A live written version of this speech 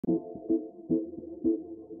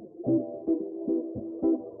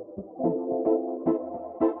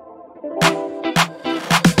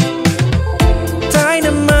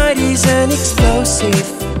an explosive.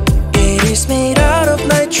 It is made out of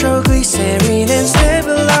nitroglycerin and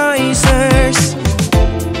stabilizers.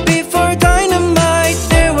 Before dynamite,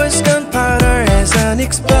 there was gunpowder as an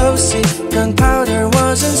explosive. Gunpowder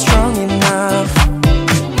wasn't strong enough,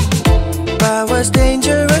 but was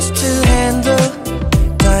dangerous to handle.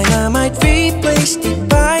 Dynamite replaced it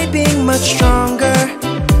by being much stronger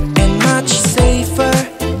and much safer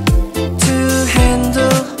to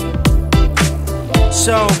handle.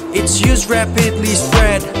 So its use rapidly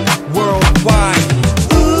spread worldwide.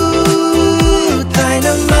 Ooh,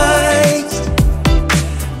 dynamite.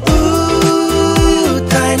 Ooh,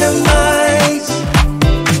 dynamite.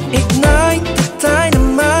 Ignite the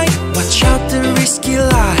dynamite. Watch out the risky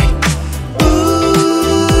light.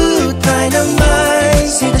 Ooh, dynamite.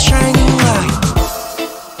 See the shining light.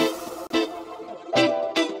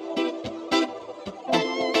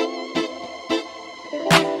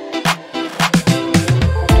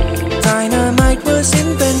 Dynamite was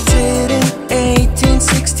invented in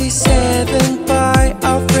 1867 by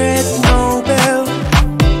Alfred Nobel.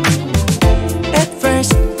 At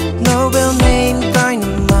first, Nobel named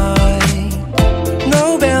dynamite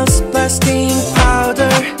Nobel's blasting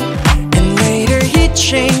powder, and later he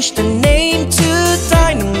changed the name to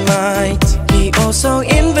dynamite. He also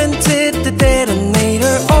invented the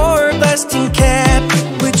detonator or blasting cap,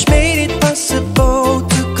 which made it possible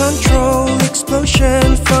to control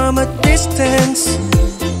explosion from a distance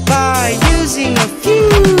by using a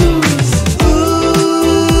fuse.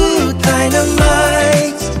 Ooh,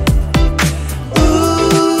 dynamite.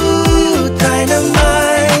 Ooh,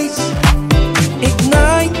 dynamite.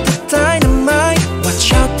 Ignite the dynamite.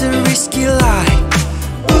 Watch out the risky light.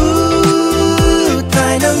 Ooh,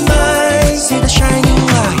 dynamite. See the shining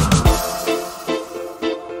light.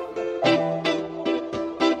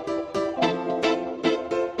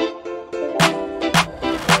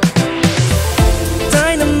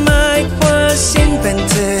 Dynamite was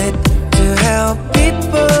invented to help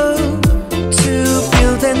people to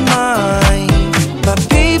build and mine, but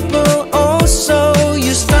people also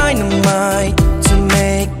use dynamite to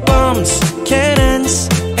make bombs, cannons,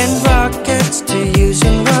 and rockets to use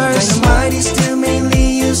in wars. Dynamite is still mainly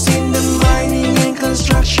used in the mining and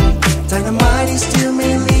construction. Dynamite is still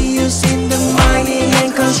mainly used in the mining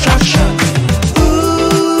and construction.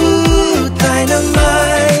 Ooh,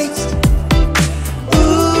 dynamite.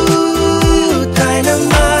 Ooh,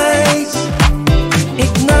 dynamite.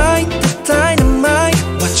 Ignite the dynamite.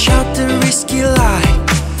 Watch out the risky light.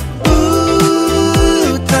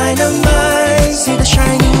 Ooh, dynamite. See the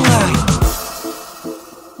shining light.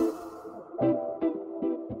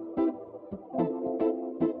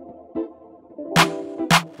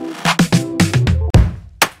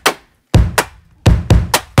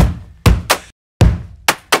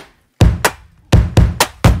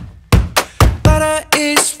 Butter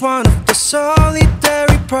is one of the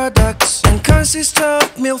solitary products and consists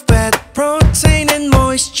of milk, fat, protein, and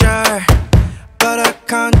moisture. Butter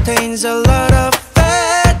contains a lot of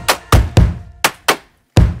fat.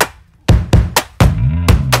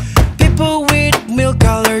 People with milk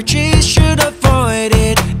allergies should avoid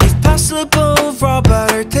it. If possible, raw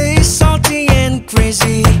butter tastes salty and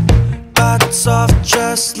greasy, but soft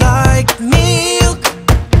just like milk.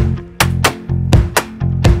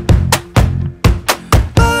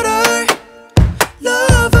 Butter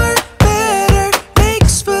lover, better,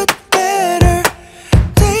 makes food better,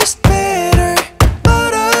 taste better.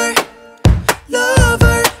 Butter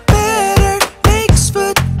lover, better, makes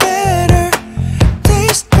food better,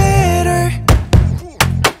 taste better.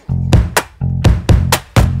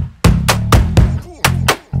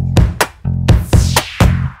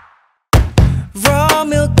 Raw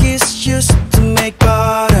milk is used to make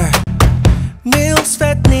butter. Milk's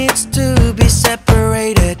fat needs to be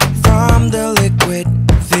separated from the liquid.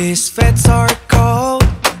 These fats are called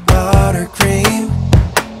buttercream.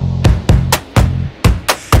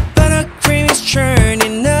 Buttercream is churned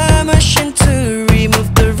in a machine to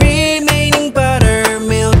remove the remaining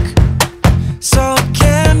buttermilk. Salt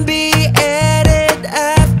can be added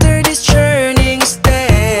after this churning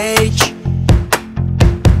stage.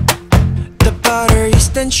 The butter is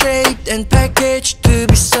then shaped and packaged to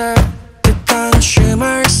be served to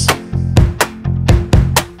consumers.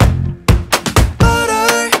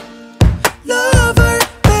 Butter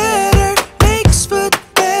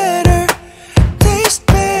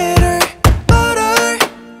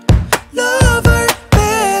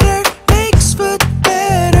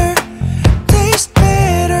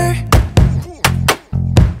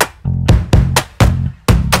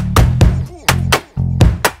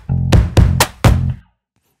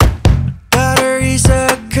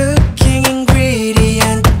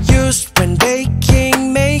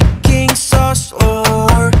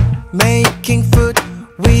making food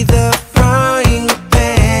with a frying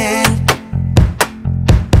pan.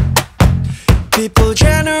 People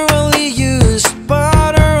generally use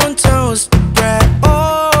butter on toast, bread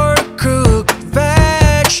or cooked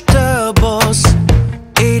vegetables.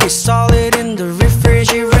 It is solid in the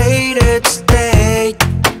refrigerated state,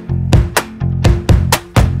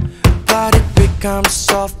 but it becomes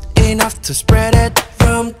soft enough to spread at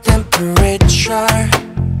room temperature.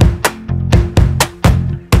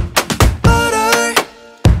 Butter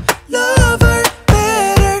lover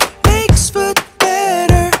better, makes food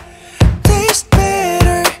better, taste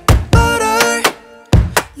better. Butter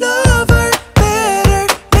lover better,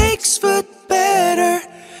 makes food better,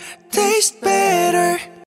 taste better.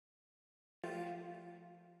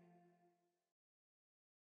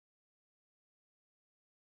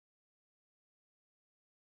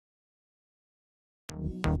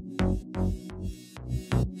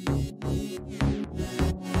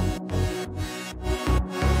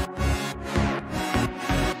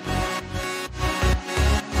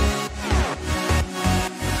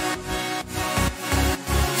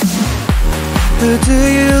 Who do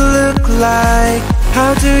you look like?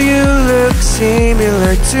 How do you look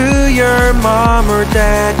similar to your mom or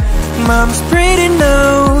dad? Mom's pretty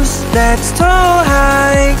nose, dad's tall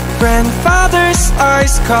height, grandfather's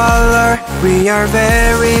eyes color. We are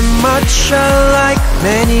very much alike.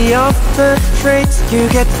 Many of the traits you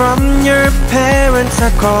get from your parents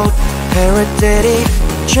are called heredity.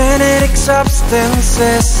 Genetic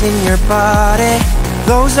substances in your body,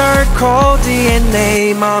 those are called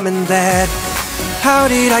DNA, mom and dad. How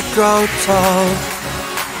did I grow tall?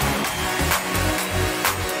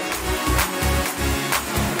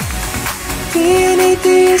 DNA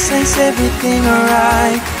decides everything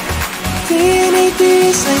alright. DNA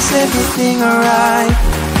decides everything alright.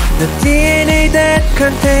 The DNA that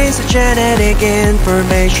contains the genetic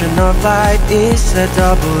information of life is a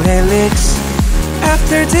double helix.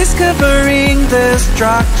 After discovering the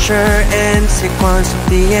structure and sequence of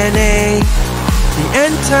DNA, the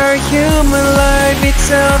entire human life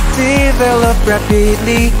itself developed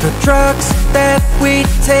rapidly. The drugs that we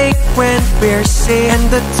take when we're sick, and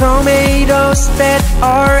the tomatoes that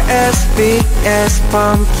are as big as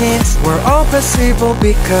pumpkins, were all possible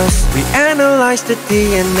because we analyzed the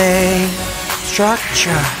DNA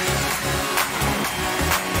structure.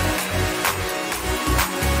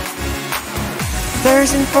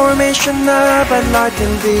 There's information about life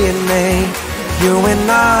in DNA. You and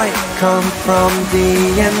I come from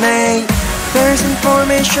DNA. There's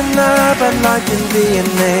information about life in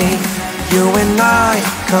DNA. You and I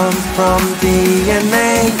come from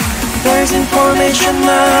DNA. There's information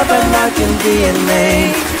about life in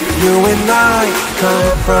DNA. You and I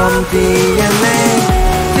come from DNA.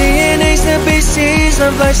 DNA's the basis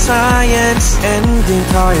of life science, and the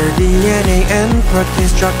entire DNA and protein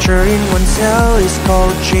structure in one cell is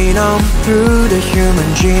called genome. Through the Human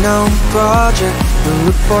Genome Project, we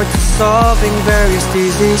look forward to solving various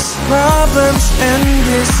disease problems and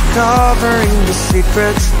discovering the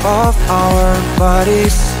secrets of our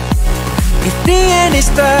bodies. If DNA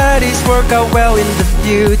studies work out well in the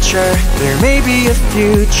future, there may be a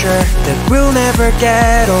future that will never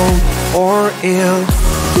get old or ill.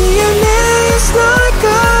 DNA is like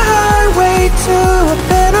a highway to a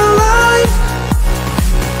better life.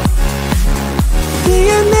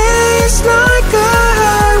 DNA is like a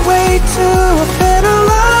highway to a better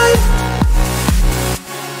life.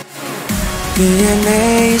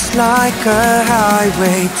 DNA is like a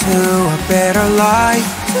highway to a better life.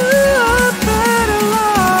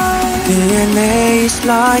 DNA is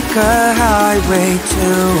like a highway to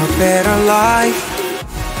a better life.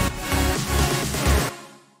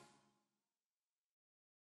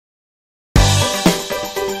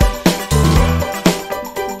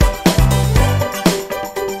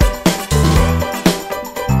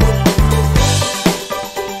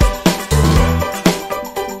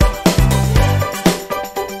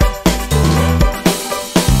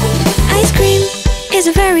 Ice cream is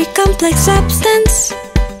a very complex substance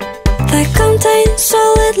that contains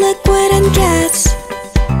solid, liquid and gas.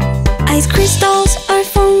 Ice crystals are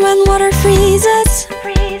formed when water freezes,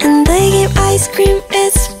 and they give ice cream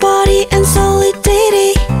its body and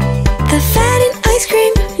solidity. The fat in ice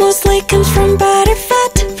cream mostly comes from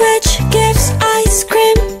butterfat, which gives ice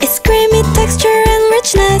cream its creamy texture and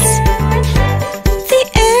richness. The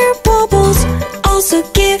air bubbles also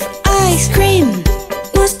give ice cream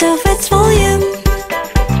most of its volume.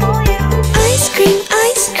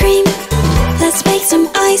 Ice cream, let's make some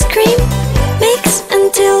ice cream. Mix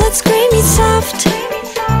until it's creamy soft.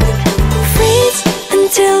 Freeze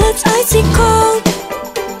until it's icy cold.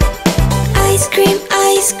 Ice cream,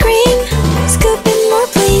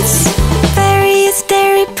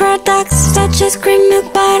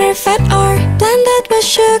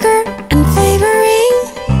 sugar and flavoring.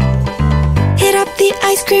 Heat up the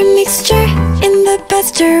ice cream mixture in the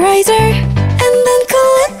pasteurizer, and then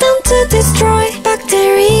cool it down to destroy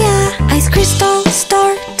bacteria. Ice crystals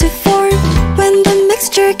start to form when the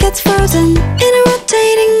mixture gets frozen in a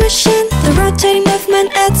rotating machine. The rotating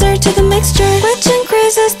movement adds air to the mixture, which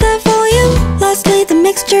increases the volume. Lastly, the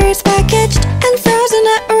mixture is packaged and frozen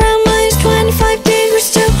at around -25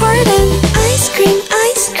 degrees to harden. Ice cream,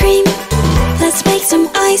 ice cream. Let's make some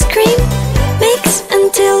ice cream. Mix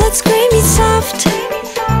until it's creamy soft.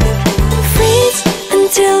 Freeze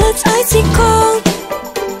until it's icy cold.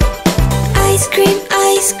 Ice cream,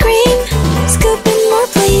 ice cream. Scoop in more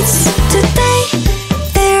please. Today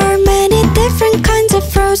there are many different kinds of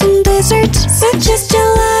frozen desserts, such as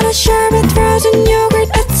gelato, sherbet, frozen yogurt,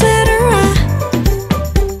 etc.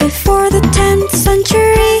 Before the 10th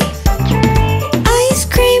century, ice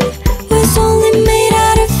cream was only made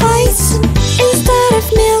out of ice instead of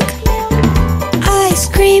milk. Ice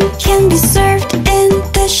cream can be served in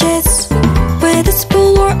dishes with a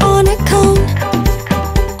spoon or on a cone,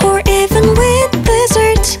 or even with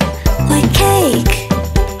desserts like cake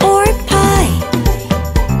or pie.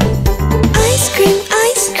 Ice cream,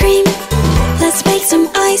 ice cream. Let's make some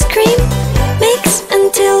ice cream. Mix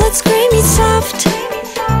until it's creamy soft.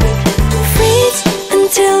 Freeze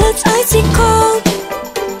until it's icy cold.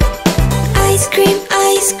 Ice cream,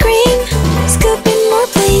 ice cream. Scoop in more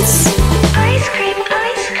please. Ice cream,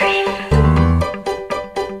 ice cream.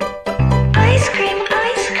 Ice cream,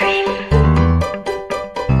 ice cream.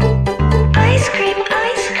 Ice cream,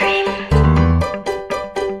 ice cream.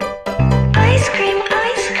 Ice cream,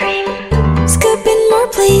 ice cream. Scoop in more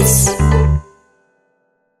please.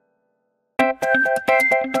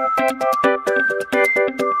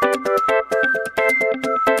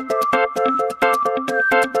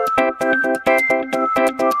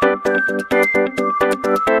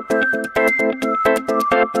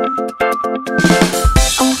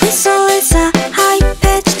 A whistle is a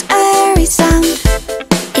high-pitched, airy sound.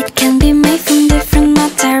 It can be made from different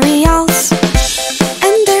materials,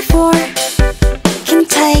 and therefore can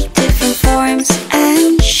take different forms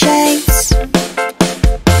and shapes.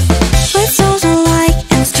 Whistles are like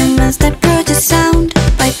instruments that produce sound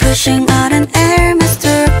by pushing out an air mass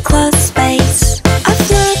through a closed space. A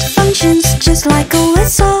flute functions just like a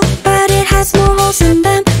whistle, but it has more holes in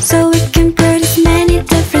them, so it can produce many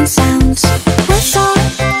different sounds. Whistle,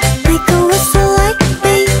 make a whistle like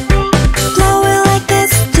me. Blow it like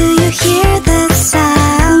this, do you hear the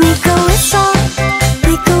sound? Make a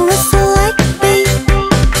whistle like me.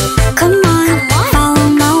 Come on, follow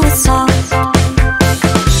my whistle.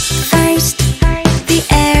 First, the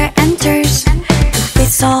air enters the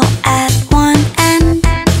whistle at one end.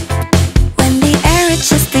 When the air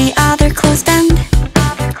reaches the other closed end,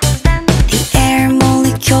 the air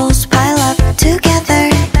molecules pile up together.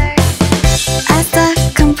 As the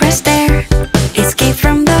compressed air escapes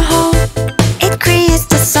from the hole, it creates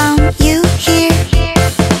the sound you hear.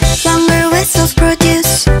 Longer whistles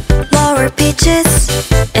produce lower pitches,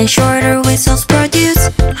 and shorter whistles produce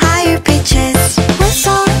higher pitches.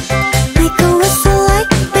 Whistle, make a whistle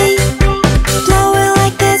like me. Blow it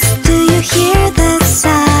like this, do you hear the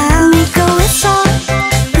sound? Make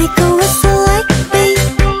a whistle like me.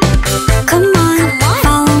 Come on,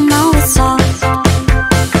 follow my whistle.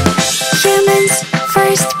 Humans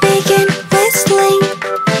first begin whistling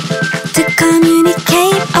to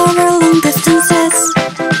communicate over long distances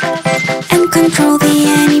and control the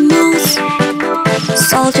animals.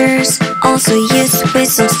 Soldiers also use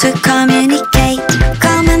whistles to communicate